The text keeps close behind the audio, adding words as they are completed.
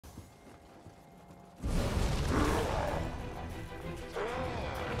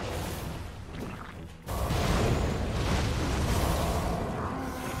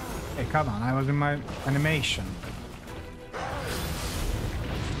Come on, I was in my animation.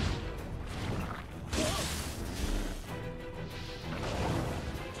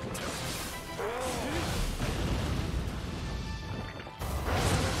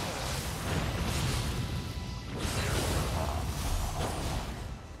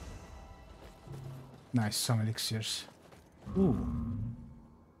 Nice, some elixirs. Ooh.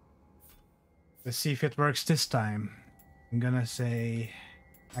 Let's see if it works this time. I'm gonna say,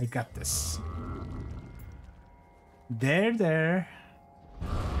 I got this. There.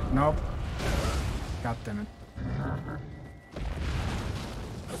 Nope. God damn it.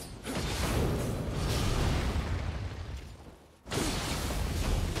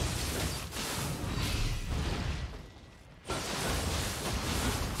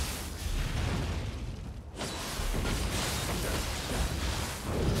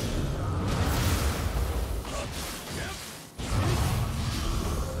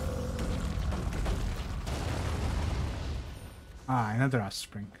 Ah, another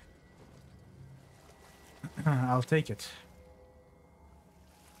offspring. I'll take it.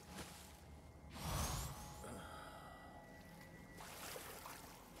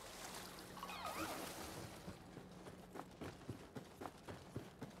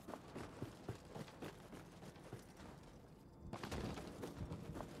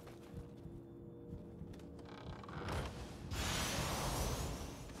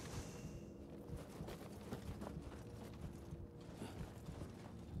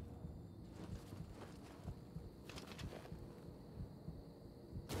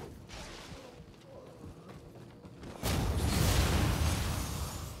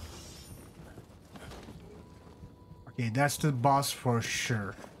 Okay, that's the boss for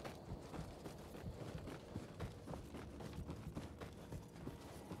sure.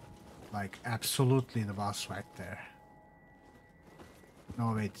 Like, absolutely the boss right there.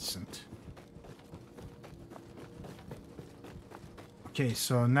 No, wait, it isn't. Okay,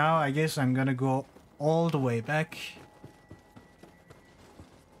 so now I guess I'm gonna go all the way back.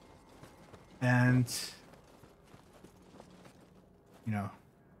 And, you know,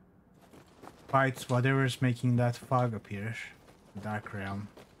 fight whatever's making that fog appear. Dark Realm.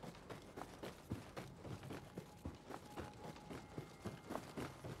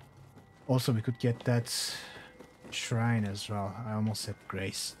 Also, we could get that shrine as well. I almost said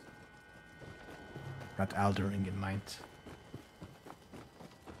Grace. Got Elden Ring in mind.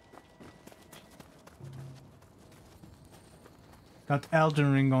 Got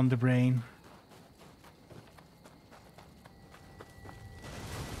Elden Ring on the brain.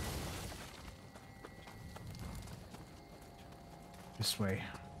 This way.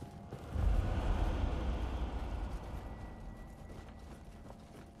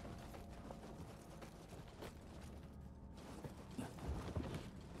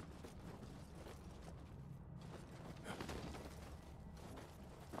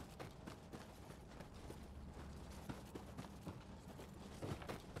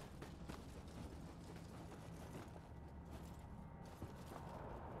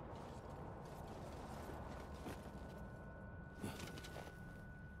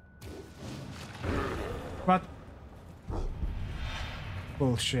 What?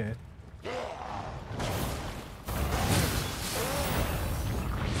 Bullshit. You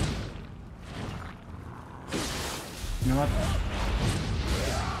know what?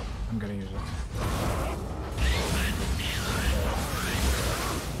 I'm gonna use it.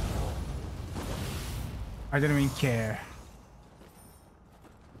 I don't even care.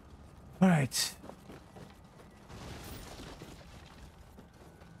 Alright.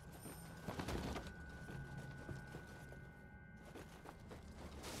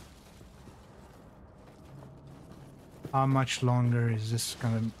 How much longer is this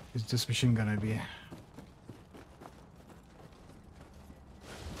mission gonna be?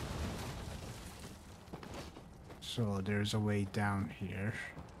 So there's a way down here.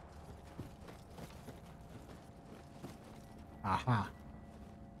 Aha.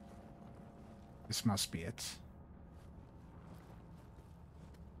 This must be it.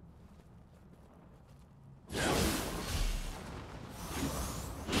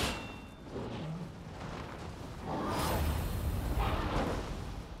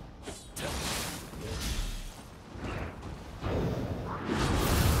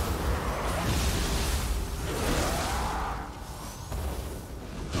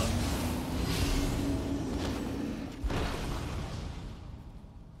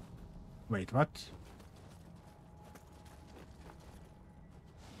 Wait, what?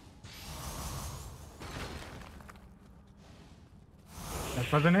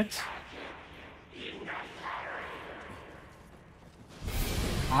 That wasn't it?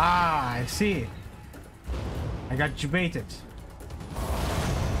 Ah, I see. I got you baited.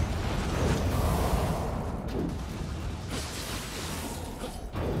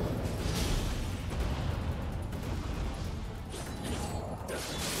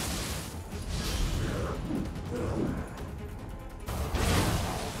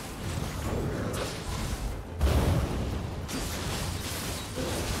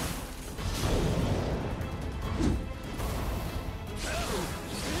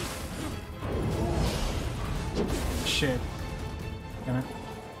 Shit. Damn it.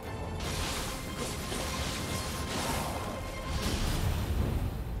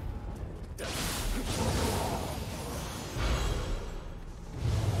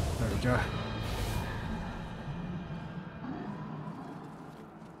 There we go.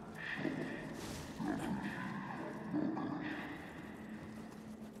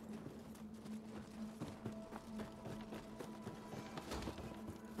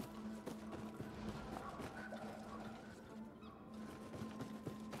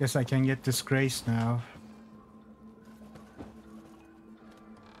 Guess I can get this grace now.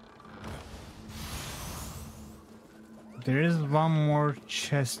 There is one more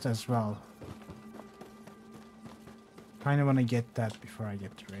chest as well. Kinda wanna get that before I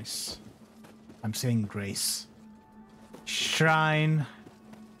get the grace. I'm saying grace. Shrine.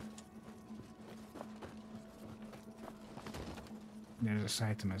 There's a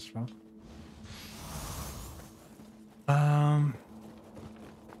Saito as well.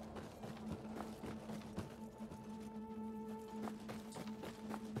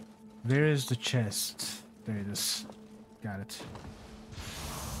 Where is the chest? There it is. Got it.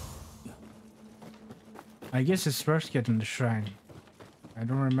 I guess it's worth getting the shrine. I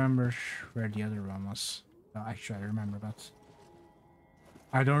don't remember where the other one was. No, actually, I remember, but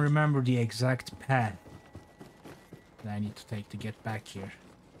I don't remember the exact path that I need to take to get back here.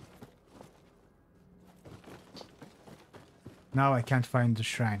 Now I can't find the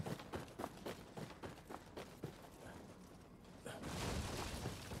shrine.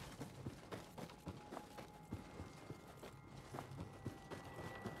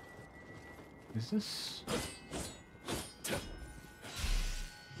 Is this?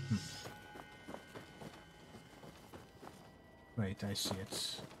 Wait, I see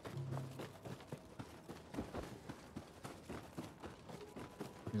it.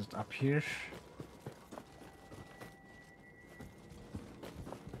 Is it up here?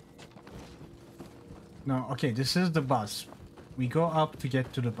 No, okay, this is the bus. We go up to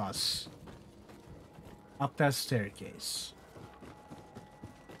get to the bus. Up that staircase.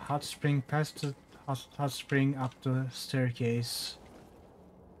 Hot spring past the hot spring, up the staircase.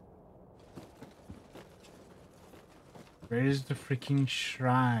 Where is the freaking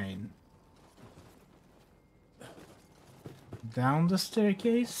shrine? Down the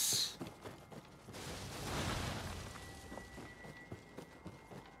staircase?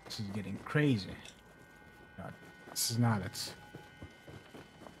 This is getting crazy. God, this is not it.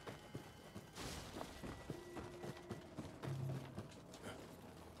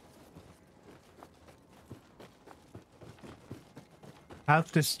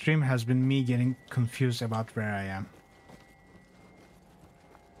 Half this stream has been me getting confused about where I am.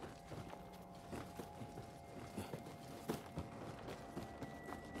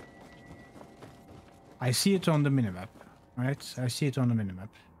 I see it on the minimap, right? I see it on the minimap.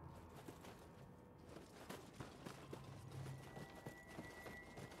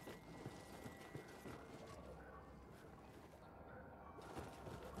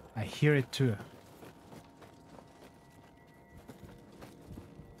 I hear it too.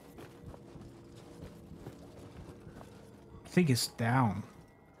 I think it's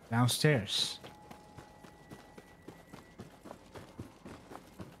downstairs.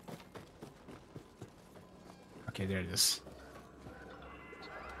 Okay, there it is.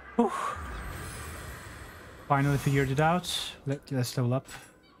 Whew. Finally figured it out. Let's level up.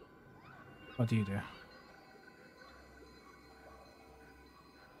 What do you do?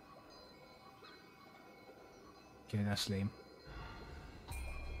 Okay, that's lame.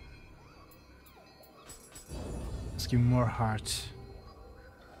 Let's give him more heart.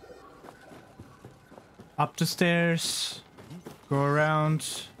 Up the stairs. Go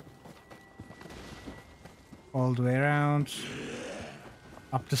around. All the way around.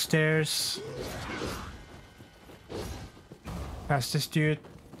 Up the stairs. Past this dude.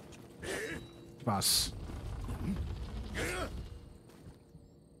 Boss.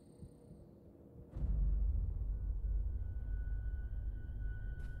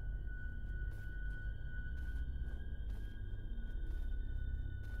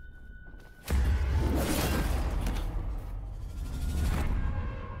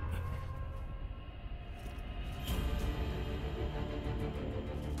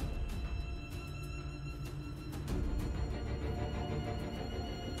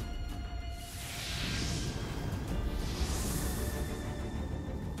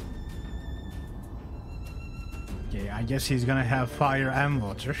 I guess he's gonna have fire and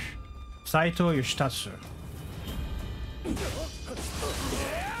water. Saito Yoshitatsu.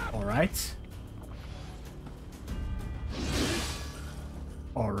 Alright.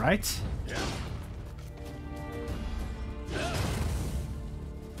 Alright.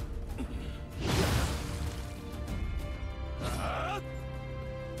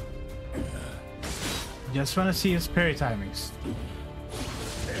 Just wanna see his parry timings.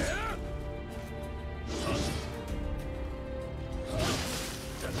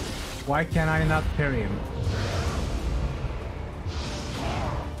 Why can I not parry him?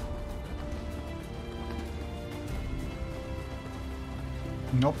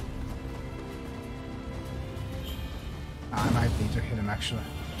 Nope. I might need to hit him actually.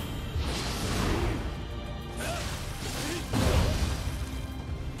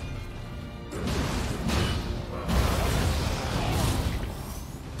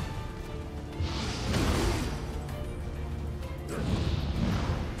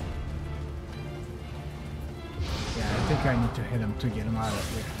 I need to hit him to get him out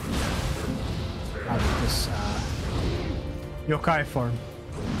of here. Out of this yokai form.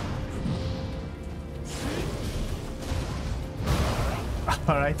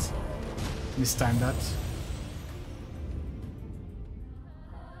 Alright. Mistime that.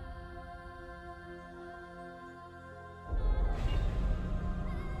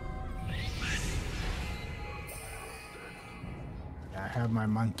 Yeah, I have my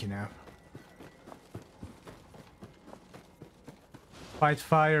monkey now. Fight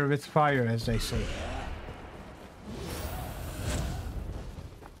fire with fire, as they say.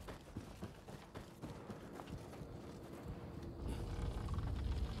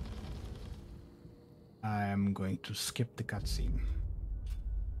 I am going to skip the cutscene.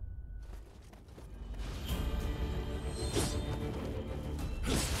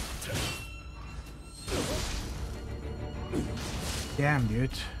 Damn, dude.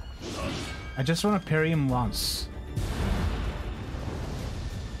 I just want to parry him once.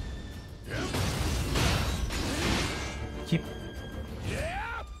 Keep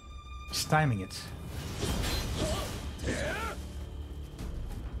timing it.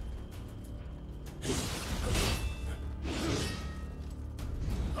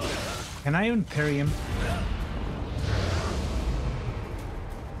 Can I even parry him?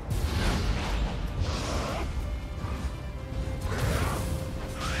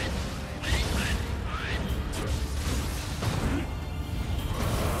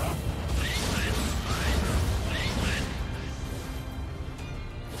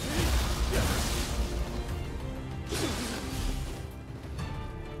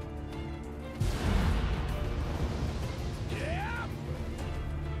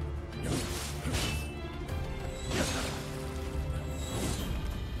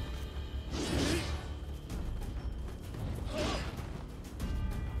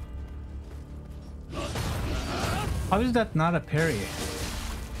 How is that not a parry?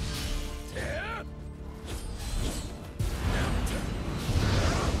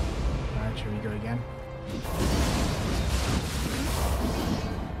 Alright, here we go again.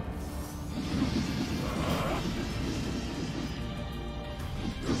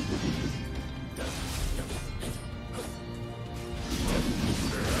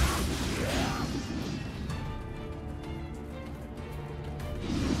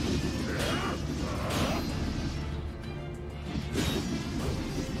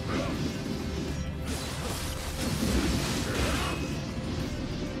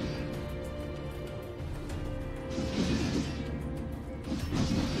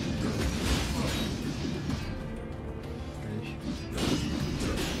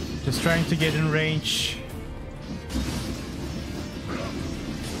 Just trying to get in range.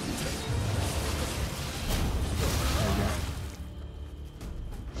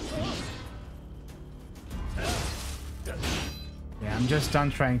 Yeah, I'm just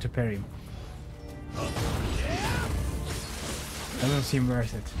done trying to parry him. Doesn't seem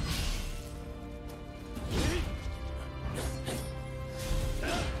worth it.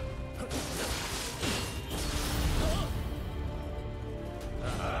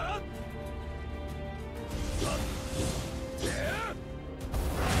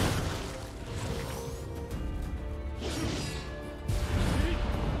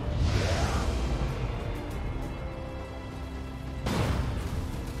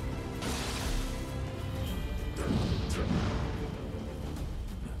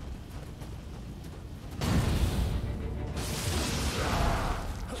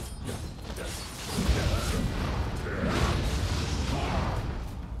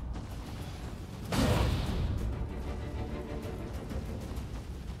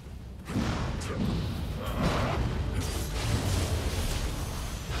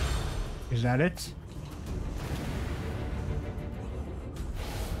 Is that it?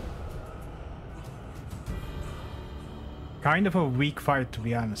 Kind of a weak fight, to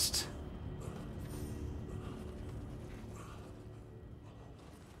be honest.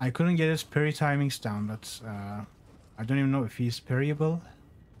 I couldn't get his parry timings down, but I don't even know if he's parryable.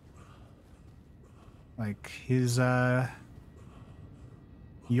 Like, his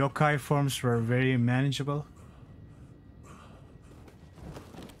yokai forms were very manageable.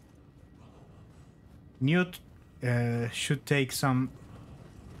 Nioh should take some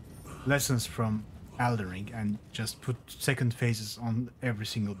lessons from Elden Ring and just put second phases on every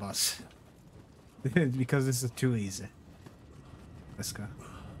single boss. Because this is too easy. Let's go.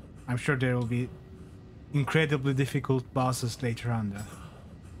 I'm sure there will be incredibly difficult bosses later on though.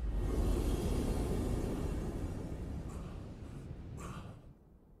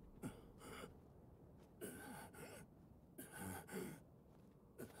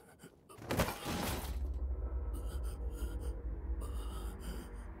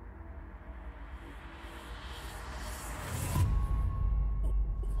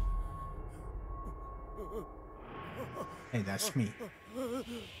 Hey, that's me.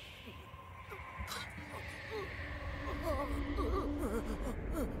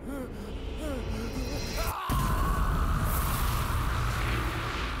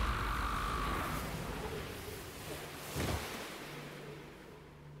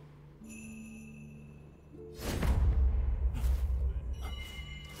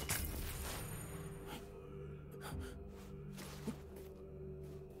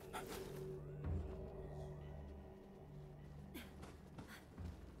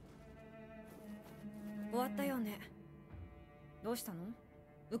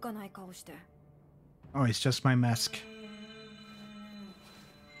 Oh, it's just my mask.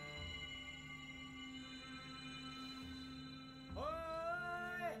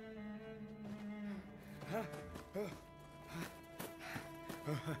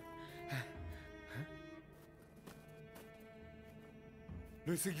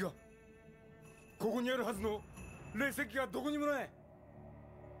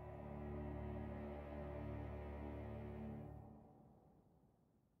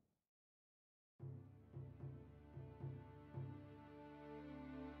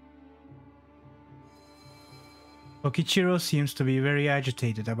 Tokichiro seems to be very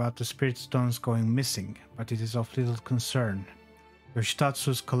agitated about the spirit stones going missing, but it is of little concern.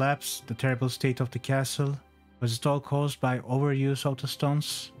 Yoshitatsu's collapse, the terrible state of the castle, was it all caused by overuse of the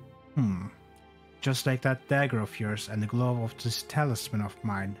stones? Just like that dagger of yours and the glove of this talisman of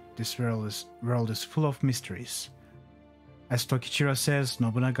mine, this world is full of mysteries. As Tokichiro says,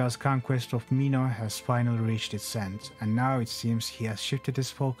 Nobunaga's conquest of Mino has finally reached its end, and now it seems he has shifted his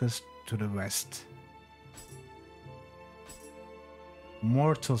focus to the west.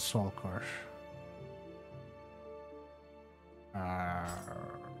 Mortal Soul Core.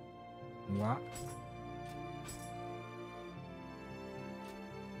 What?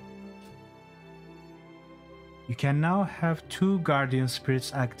 You can now have 2 Guardian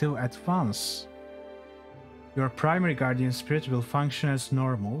Spirits active at once. Your primary Guardian Spirit will function as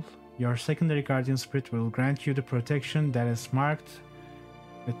normal. Your secondary Guardian Spirit will grant you the protection that is marked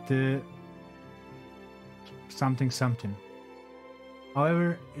with the something something.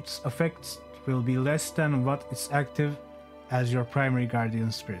 However, its effects will be less than what is active as your primary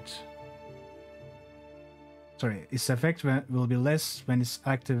Guardian Spirit. Sorry, its effect will be less when it's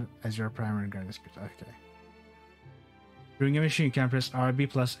active as your primary Guardian Spirit. Okay. During a mission, you can press RB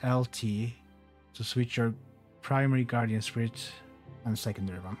plus LT to switch your primary Guardian Spirit and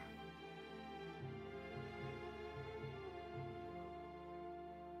secondary one.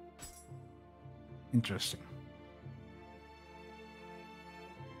 Interesting.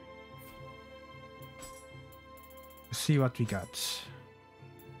 Let's see what we got.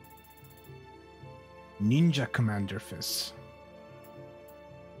 Ninja Commander Fist.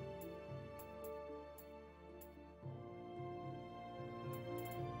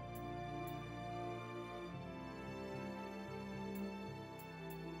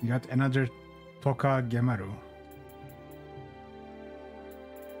 You got another Toka Gemaru.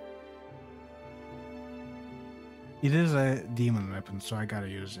 It is a demon weapon, so I gotta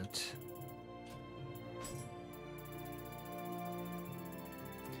use it.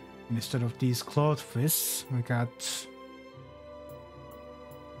 Instead of these cloth fists, we got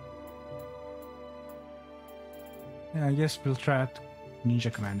yeah, I guess we'll try out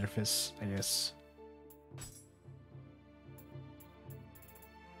Ninja Commander Fists, I guess.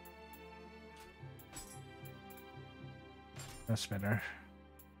 That's better.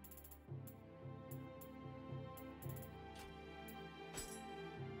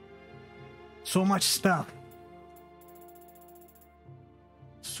 So much stuff.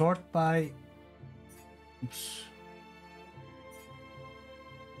 Sort by... Oops.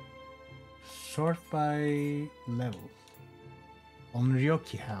 Sort by level. On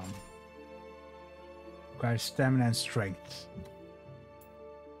Ryoki Helm. Requires stamina and strength.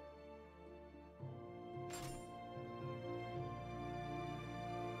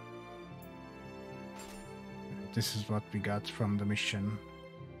 This is what we got from the mission.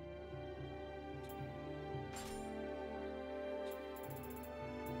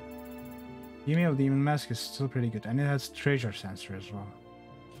 Female Demon Mask is still pretty good, and it has treasure sensor as well.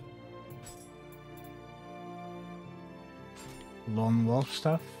 Lone Wolf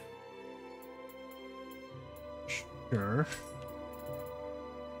stuff. Sure.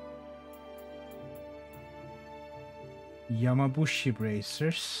 Yamabushi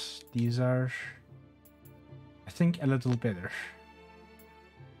bracers. These are, I think, a little better.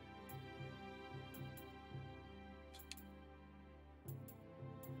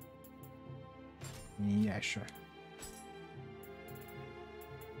 Yeah, sure.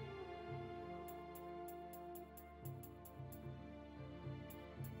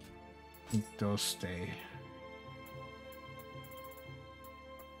 I think those stay.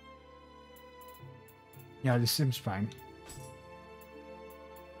 Yeah, this seems fine.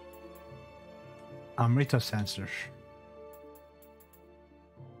 Amrita sensor.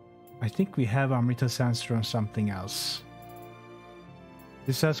 I think we have Amrita sensor on something else.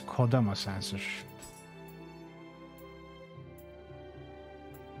 This has Kodama sensor.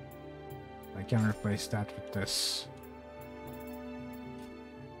 I can replace that with this.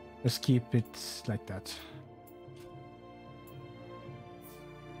 Let's keep it like that.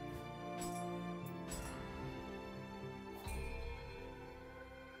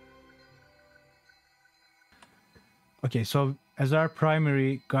 Okay, so as our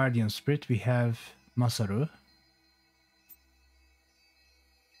primary guardian spirit, we have Masaru.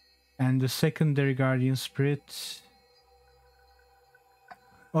 And the secondary guardian spirit...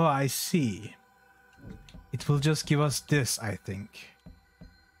 Oh, I see. It will just give us this, I think.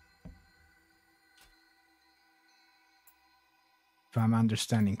 If I'm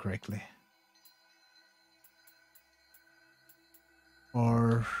understanding correctly.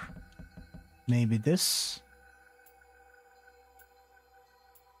 Or maybe this.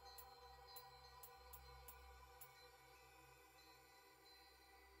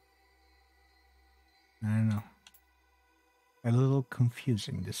 I don't know. A little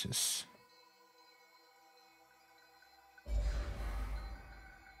confusing this is.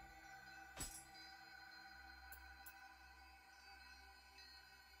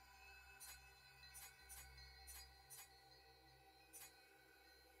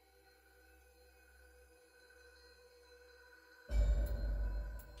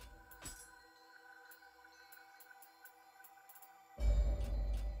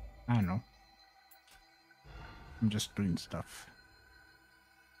 I don't know. I'm just doing stuff.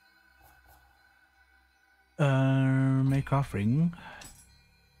 Make offering.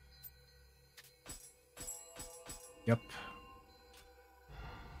 Yep.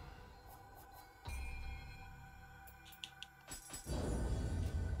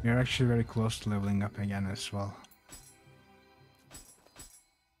 We're actually very close to leveling up again as well.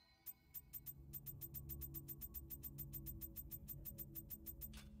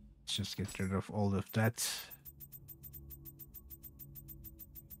 Let's just get rid of all of that.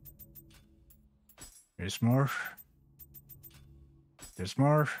 There's more. There's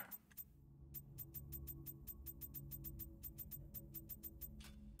more.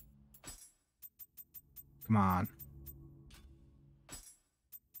 Come on.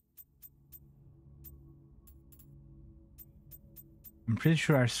 I'm pretty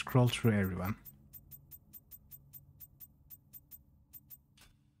sure I scrolled through everyone.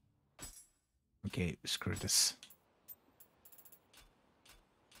 Okay, screw this.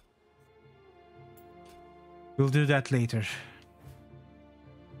 We'll do that later.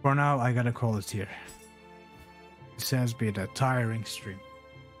 For now, I gotta call it here. This has been a tiring stream,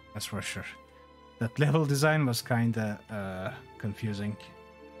 that's for sure. That level design was kinda confusing,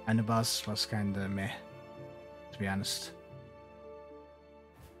 and the boss was kinda meh, to be honest.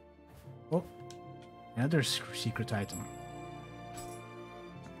 Oh, another secret item.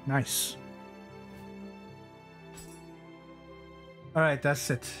 Nice. Alright, that's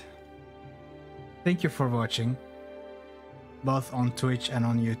it. Thank you for watching, both on Twitch and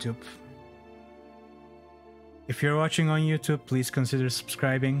on YouTube. If you're watching on YouTube, please consider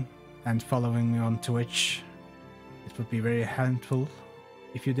subscribing and following me on Twitch. It would be very helpful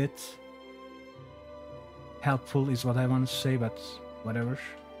if you did. Helpful is what I want to say, but whatever.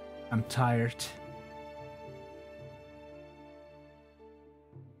 I'm tired.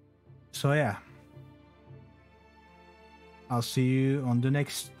 So yeah. I'll see you on the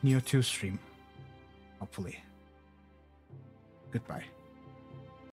next Nioh 2 stream. Hopefully. Goodbye.